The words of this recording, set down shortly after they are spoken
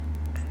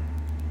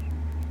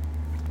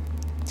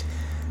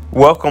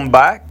Welcome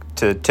back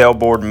to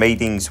Tailboard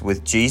Meetings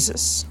with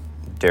Jesus.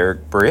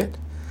 Derek Britt.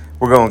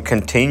 We're going to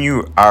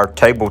continue our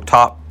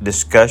tabletop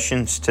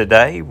discussions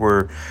today.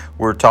 We're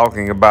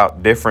talking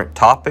about different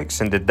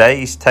topics, and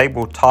today's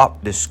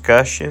tabletop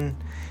discussion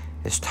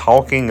is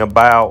talking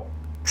about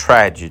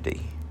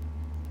tragedy.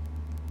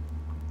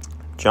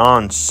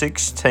 John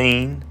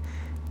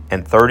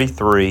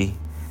 16:33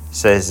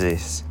 says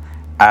this,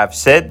 "I've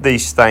said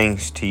these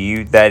things to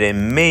you, that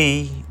in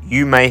me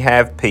you may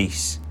have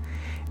peace.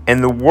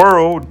 In the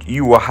world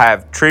you will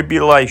have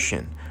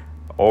tribulation,"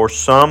 or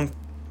some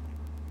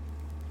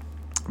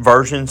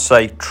versions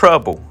say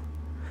trouble.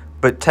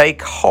 "But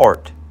take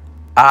heart,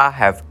 I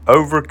have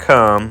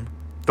overcome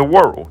the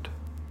world."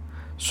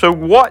 So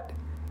what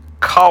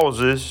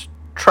causes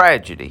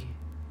tragedy?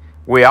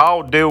 We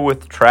all deal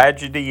with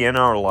tragedy in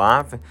our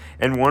life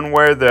in one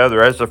way or the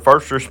other. As a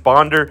first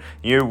responder,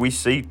 we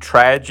see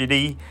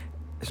tragedy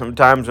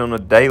sometimes on a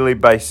daily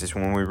basis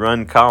when we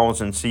run calls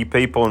and see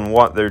people and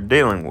what they're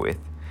dealing with.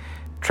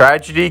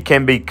 Tragedy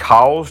can be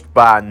caused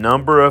by a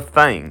number of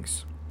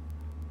things.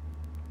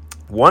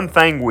 One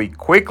thing we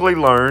quickly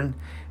learn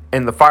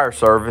in the fire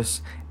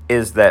service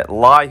is that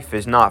life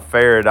is not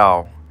fair at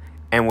all,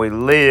 and we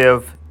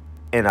live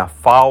in a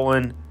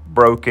fallen,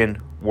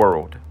 broken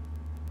world.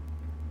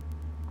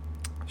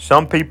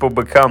 Some people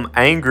become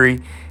angry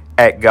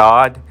at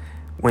God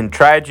when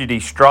tragedy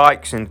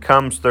strikes and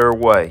comes their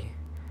way.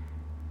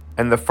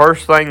 And the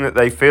first thing that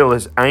they feel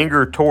is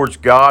anger towards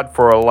God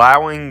for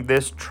allowing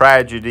this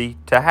tragedy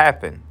to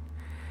happen.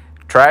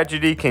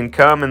 Tragedy can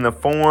come in the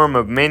form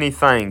of many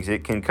things.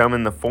 It can come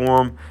in the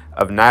form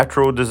of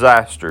natural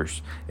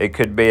disasters. It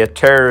could be a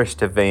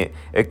terrorist event.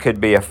 It could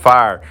be a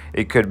fire.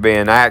 It could be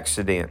an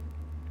accident.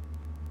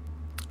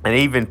 And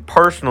even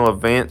personal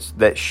events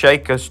that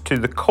shake us to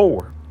the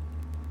core.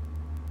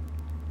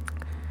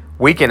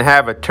 We can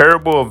have a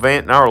terrible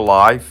event in our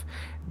life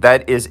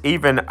that is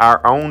even our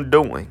own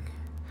doing.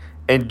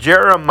 In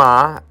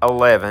Jeremiah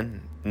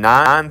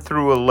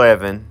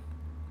 11:9-11,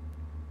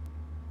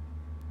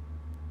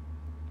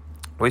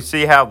 we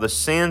see how the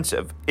sins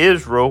of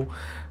Israel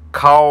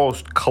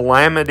caused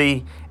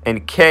calamity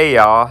and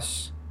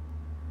chaos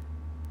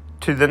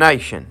to the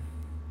nation.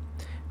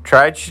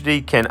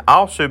 Tragedy can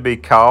also be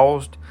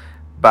caused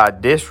by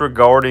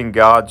disregarding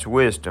God's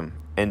wisdom.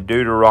 In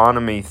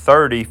Deuteronomy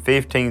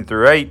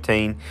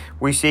 30:15-18,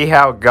 we see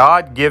how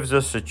God gives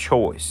us a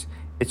choice.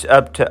 It's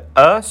up to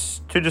us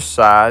to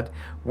decide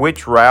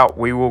which route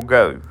we will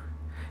go.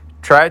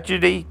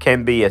 Tragedy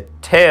can be a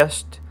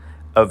test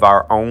of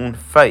our own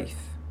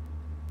faith.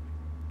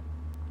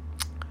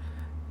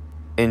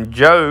 In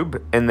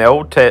Job in the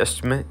Old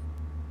Testament,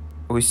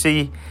 we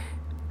see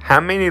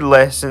how many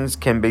lessons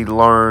can be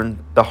learned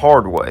the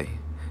hard way.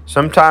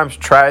 Sometimes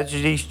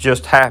tragedies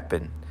just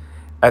happen.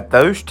 At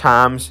those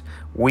times,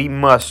 we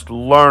must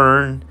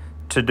learn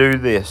to do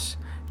this,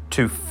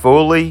 to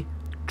fully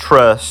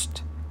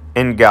trust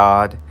in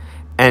God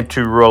and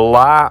to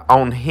rely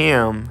on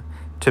Him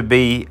to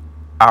be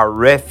our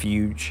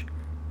refuge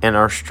and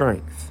our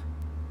strength.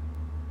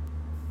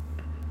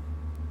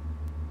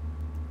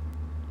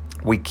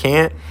 We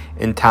can't,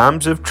 in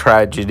times of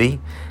tragedy,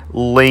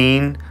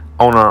 lean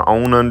on our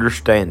own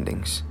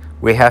understandings.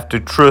 We have to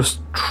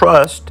trust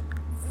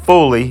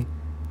fully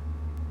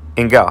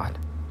in God.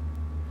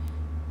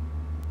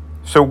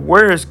 So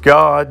where is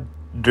God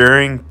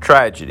during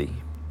tragedy?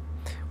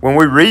 When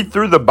we read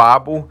through the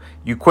Bible,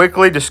 you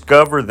quickly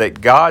discover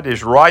that God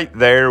is right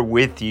there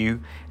with you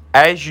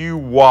as you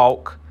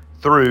walk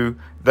through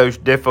those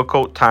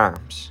difficult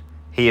times.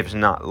 He has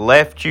not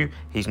left you.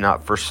 He's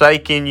not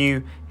forsaken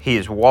you. He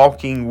is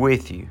walking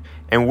with you.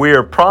 And we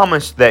are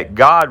promised that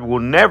God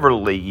will never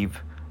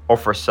leave or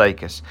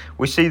forsake us.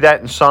 We see that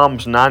in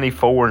Psalms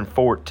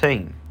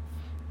 94:14.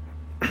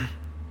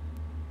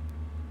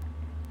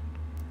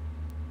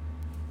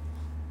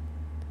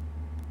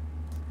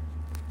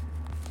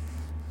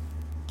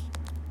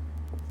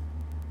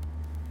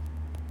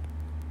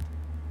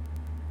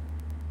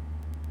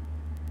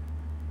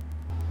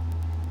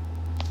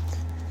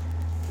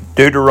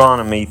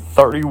 Deuteronomy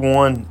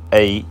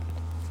 31:8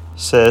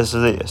 says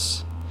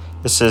this.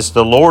 It says,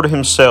 "The Lord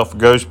Himself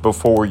goes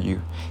before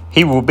you.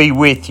 He will be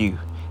with you.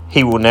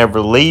 He will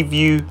never leave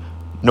you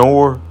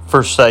nor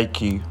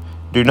forsake you.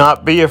 Do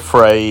not be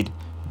afraid.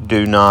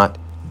 Do not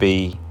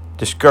be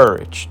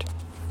discouraged."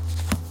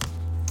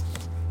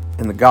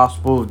 In the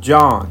Gospel of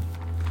John,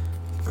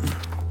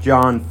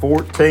 John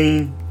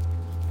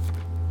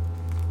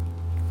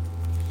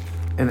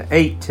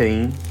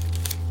 14:18,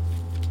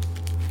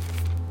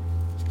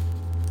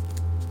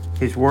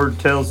 His Word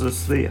tells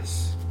us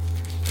this.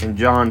 In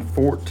John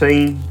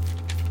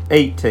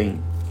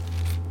 14:18,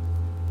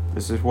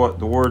 this is what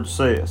the Word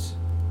says.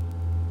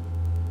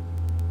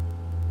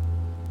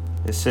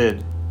 It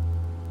said,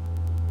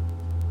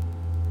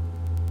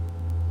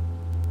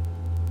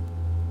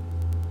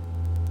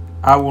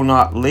 "I will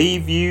not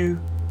leave you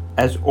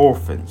as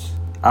orphans.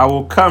 I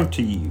will come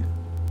to you."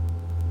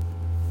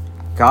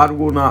 God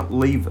will not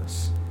leave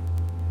us.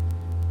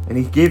 And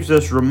He gives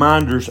us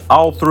reminders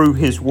all through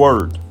His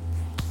Word.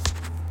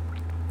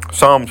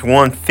 Psalms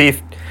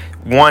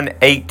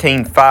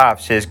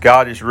 118:5 says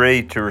God is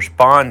ready to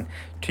respond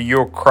to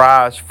your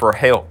cries for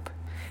help.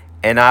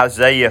 And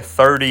Isaiah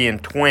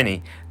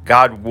 30:20,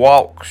 God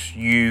walks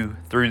you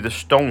through the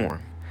storm.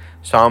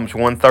 Psalms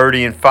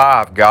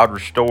 130:5, God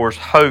restores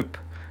hope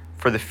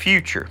for the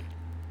future.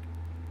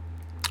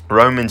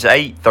 Romans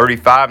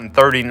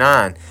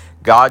 8:35-39,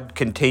 God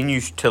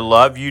continues to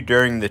love you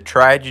during the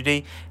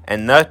tragedy,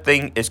 and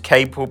nothing is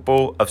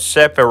capable of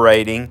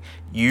separating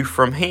you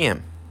from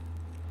Him.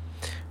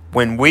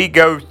 When we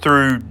go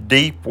through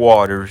deep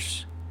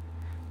waters,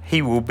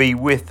 He will be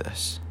with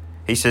us.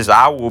 He says,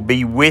 I will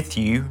be with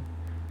you.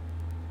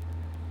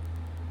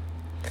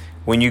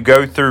 When you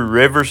go through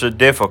rivers of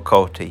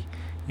difficulty,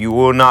 you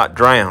will not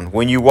drown.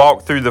 When you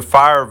walk through the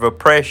fire of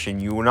oppression,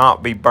 you will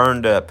not be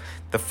burned up.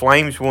 The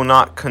flames will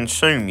not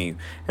consume you.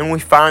 And we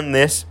find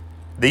these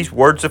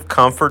words of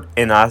comfort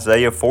in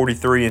Isaiah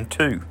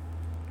 43:2.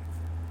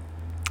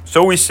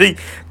 So we see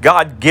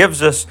God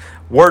gives us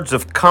words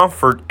of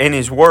comfort in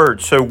His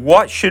Word. So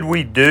what should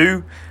we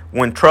do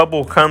when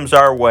trouble comes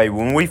our way?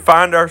 When we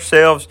find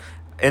ourselves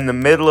in the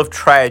middle of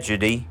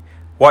tragedy,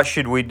 what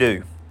should we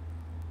do?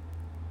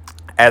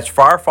 As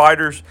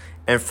firefighters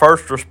and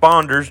first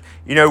responders,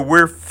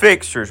 we're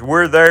fixers.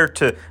 We're there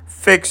to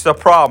fix the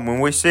problem. When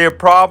we see a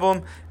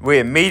problem, we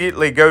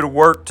immediately go to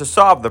work to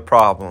solve the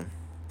problem.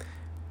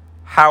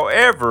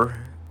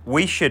 However,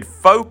 we should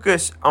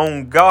focus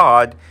on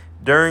God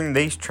during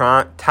these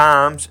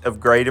times of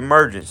great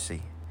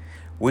emergency.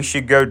 We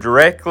should go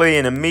directly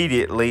and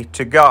immediately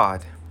to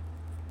God.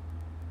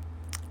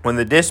 When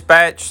the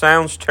dispatch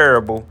sounds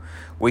terrible,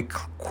 we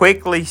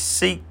quickly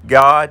seek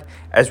God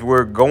as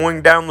we're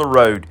going down the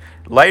road.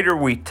 Later,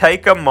 we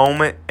take a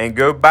moment and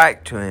go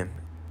back to Him.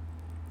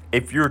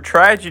 If your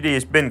tragedy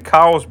has been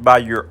caused by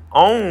your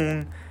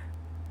own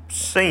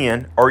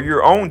sin or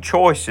your own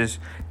choices,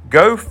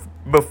 go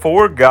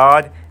before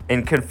God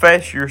and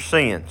confess your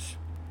sins.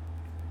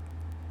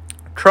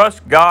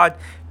 Trust God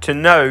to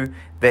know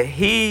that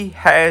He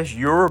has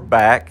your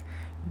back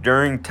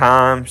during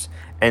times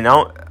and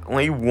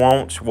only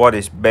wants what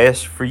is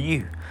best for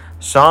you.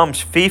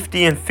 Psalms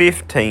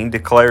 50:15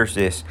 declares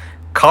this: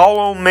 Call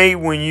on me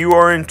when you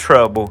are in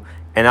trouble,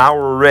 and I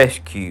will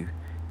rescue,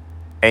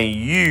 and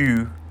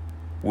you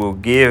will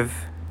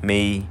give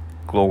me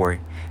glory.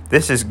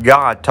 This is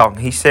God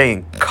talking. He's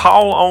saying,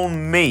 call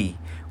on me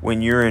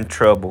when you're in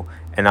trouble,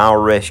 and I'll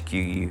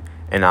rescue you,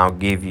 and I'll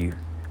give you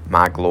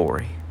my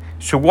glory.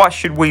 So what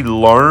should we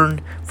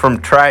learn from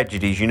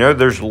tragedies?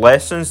 There's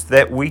lessons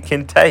that we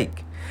can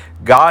take.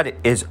 God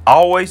is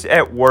always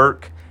at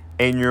work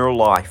in your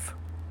life.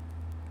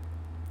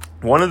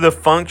 One of the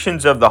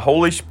functions of the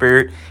Holy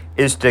Spirit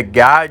is to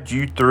guide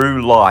you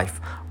through life,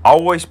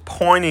 always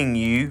pointing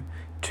you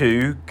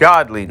to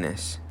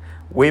godliness.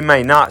 We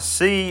may not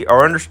see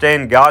or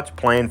understand God's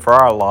plan for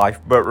our life,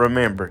 but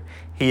remember,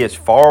 He is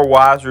far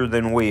wiser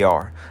than we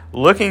are.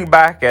 Looking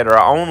back at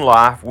our own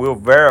life, we'll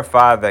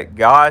verify that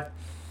God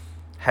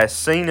has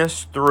seen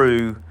us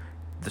through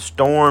the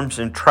storms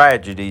and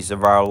tragedies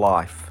of our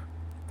life.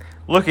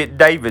 Look at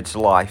David's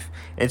life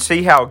and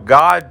see how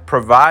God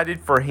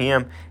provided for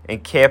him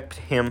and kept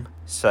him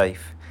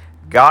safe.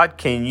 God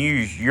can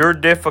use your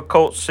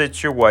difficult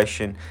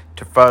situation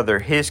to further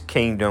His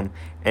kingdom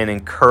and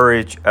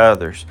encourage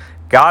others.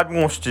 God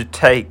wants to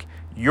take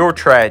your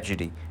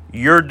tragedy,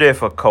 your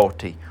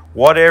difficulty,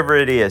 whatever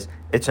it is,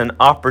 it's an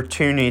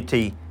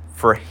opportunity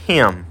for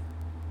Him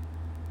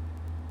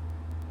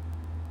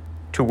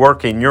to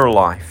work in your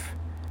life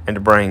and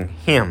to bring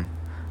Him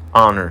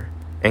honor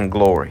and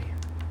glory.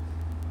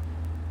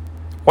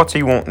 What's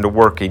He wanting to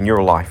work in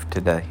your life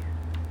today?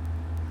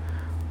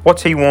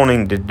 What's He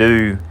wanting to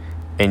do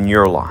in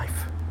your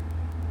life?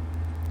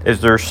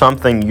 Is there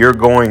something you're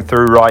going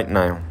through right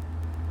now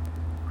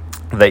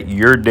that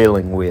you're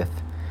dealing with,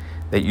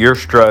 that you're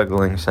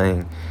struggling,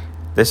 saying,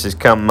 this has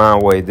come my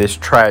way, this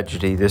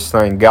tragedy, this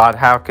thing, God,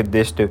 how could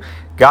this do?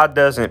 God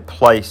doesn't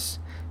place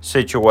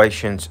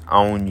situations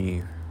on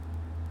you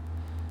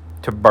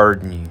to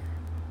burden you.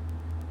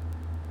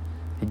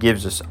 He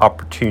gives us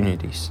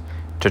opportunities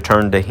to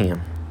turn to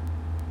Him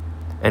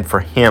and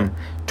for Him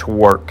to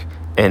work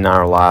in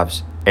our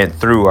lives and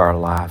through our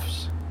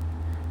lives.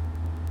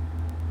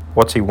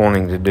 What's He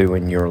wanting to do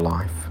in your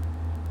life?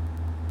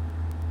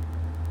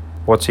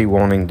 What's He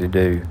wanting to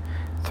do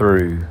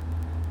through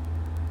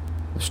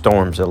the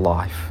storms of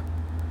life?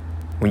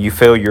 When you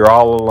feel you're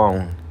all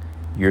alone,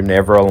 you're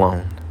never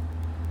alone.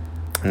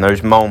 In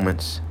those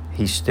moments,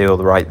 He's still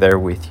right there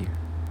with you.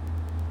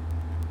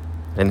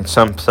 And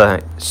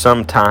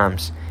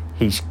sometimes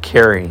He's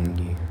carrying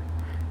you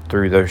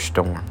through those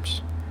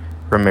storms.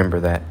 Remember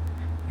that.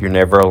 You're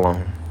never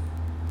alone.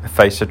 In the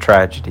face of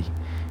tragedy,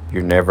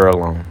 you're never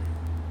alone.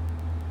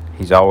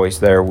 He's always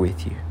there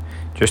with you.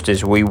 Just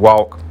as we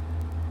walk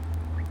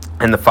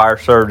in the fire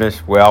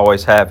service, we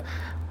always have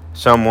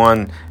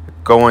someone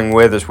going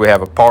with us. We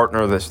have a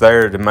partner that's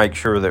there to make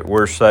sure that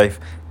we're safe.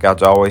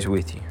 God's always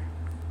with you,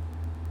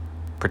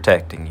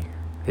 protecting you.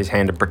 His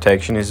hand of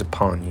protection is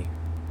upon you.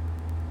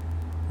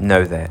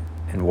 Know that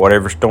And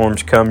whatever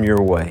storms come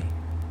your way,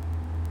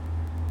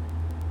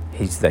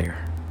 He's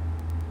there.